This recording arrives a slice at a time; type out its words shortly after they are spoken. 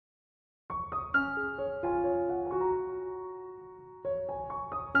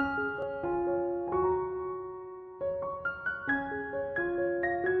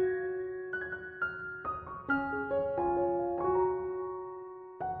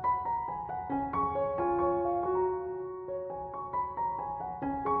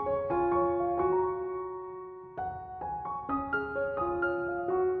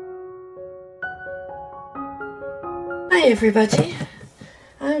everybody,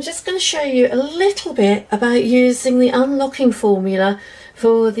 I'm just going to show you a little bit about using the unlocking formula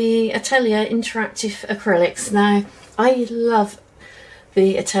for the Atelier interactive acrylics. Now, I love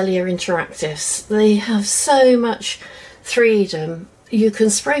the Atelier interactives. They have so much freedom. You can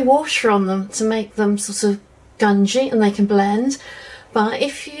spray water on them to make them sort of gungy and they can blend, but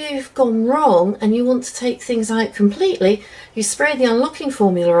if you've gone wrong and you want to take things out completely, you spray the unlocking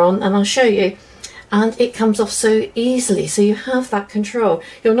formula on, and I'll show you, and it comes off so easily, so you have that control.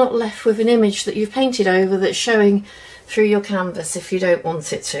 You're not left with an image that you've painted over that's showing through your canvas if you don't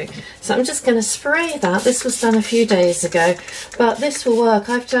want it to. So I'm just going to spray that. This was done a few days ago, but this will work.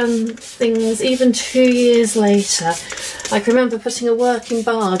 I've done things even 2 years later. I can remember putting a working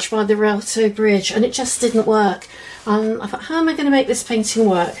barge by the Rialto Bridge and it just didn't work. I thought, how am I going to make this painting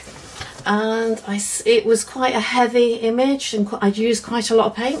work? And it was quite a heavy image and I'd used quite a lot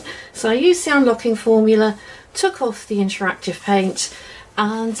of paint, so I used the unlocking formula, took off the interactive paint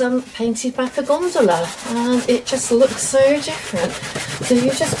and painted back a gondola, and it just looks so different. So you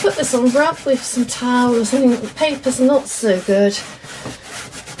just put this on, rub with some towel or something. The paper's not so good.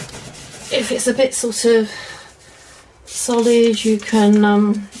 If it's a bit sort of solid, you can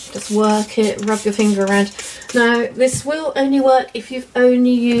just work it, rub your finger around. Now, this will only work if you've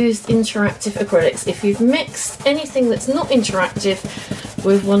only used interactive acrylics. If you've mixed anything that's not interactive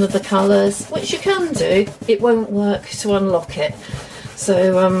with one of the colours, which you can do, it won't work to unlock it.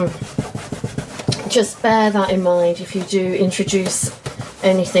 So just bear that in mind if you do introduce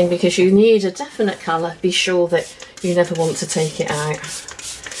anything, because you need a definite colour. Be sure that you never want to take it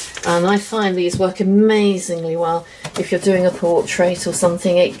out. And I find these work amazingly well if you're doing a portrait or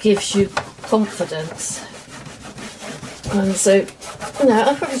something. It gives you confidence. And so, you know,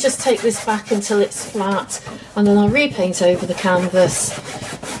 I'll probably just take this back until it's flat, and then I'll repaint over the canvas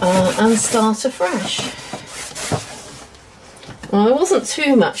and start afresh. Well, it wasn't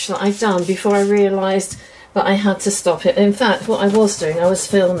too much that I'd done before I realised that I had to stop it. In fact, what I was doing, I was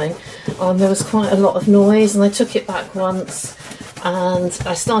filming, there was quite a lot of noise, and I took it back once and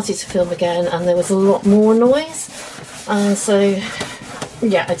I started to film again and there was a lot more noise, and so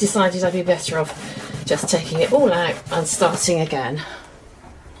yeah, I decided I'd be better off just taking it all out and starting again.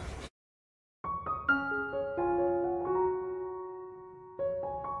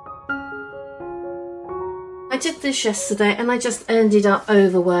 I did this yesterday and I just ended up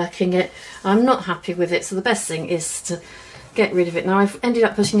overworking it. I'm not happy with it, so the best thing is to get rid of it. Now, I've ended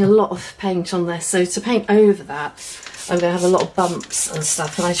up putting a lot of paint on this, so to paint over that I'm going to have a lot of bumps and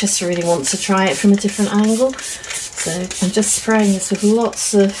stuff, and I just really want to try it from a different angle. So I'm just spraying this with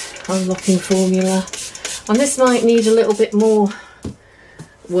lots of unlocking formula, and this might need a little bit more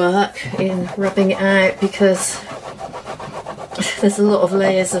work in rubbing it out because there's a lot of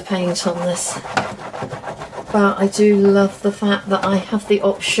layers of paint on this. But I do love the fact that I have the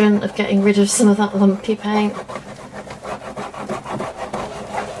option of getting rid of some of that lumpy paint.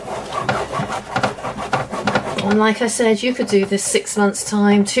 And like I said, you could do this 6 months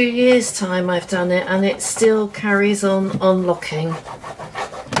time, 2 years time I've done it, and it still carries on unlocking.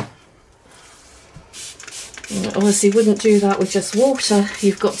 And obviously wouldn't do that with just water.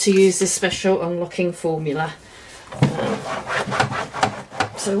 You've got to use this special unlocking formula.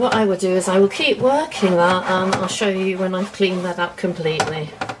 So what I will do is I will keep working that, and I'll show you when I've cleaned that up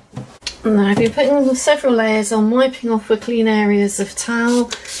completely. Now I've been putting several layers on, wiping off with clean areas of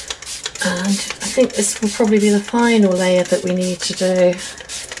towel, and I think this will probably be the final layer that we need to do.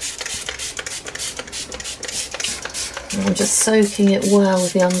 And I'm just soaking it well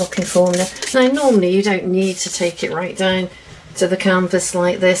with the unlocking formula. Now normally you don't need to take it right down to the canvas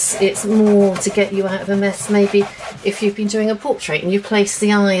like this. It's more to get you out of a mess. Maybe if you've been doing a portrait and you place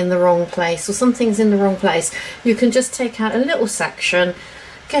the eye in the wrong place, or something's in the wrong place, you can just take out a little section,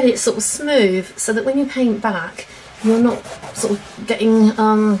 get it sort of smooth, so that when you paint back you're not sort of getting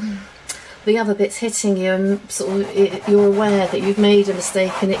the other bits hitting you, and sort of you're aware that you've made a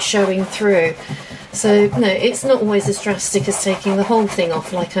mistake and it's showing through. So no, it's not always as drastic as taking the whole thing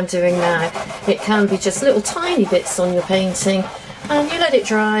off like I'm doing now. It can be just little tiny bits on your painting, and you let it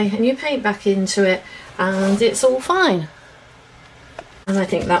dry and you paint back into it and it's all fine. And I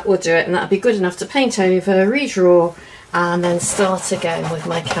think that will do it, and that'll be good enough to paint over, redraw, and then start again with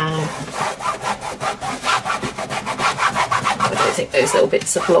my cow. I don't think those little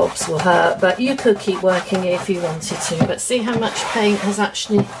bits of blobs will hurt, but you could keep working it if you wanted to. But see how much paint has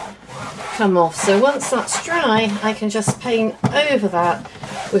actually come off. So once that's dry, I can just paint over that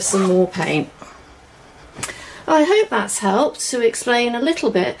with some more paint. I hope that's helped to explain a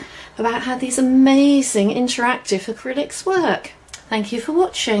little bit about how these amazing interactive acrylics work. Thank you for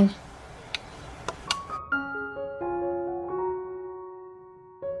watching.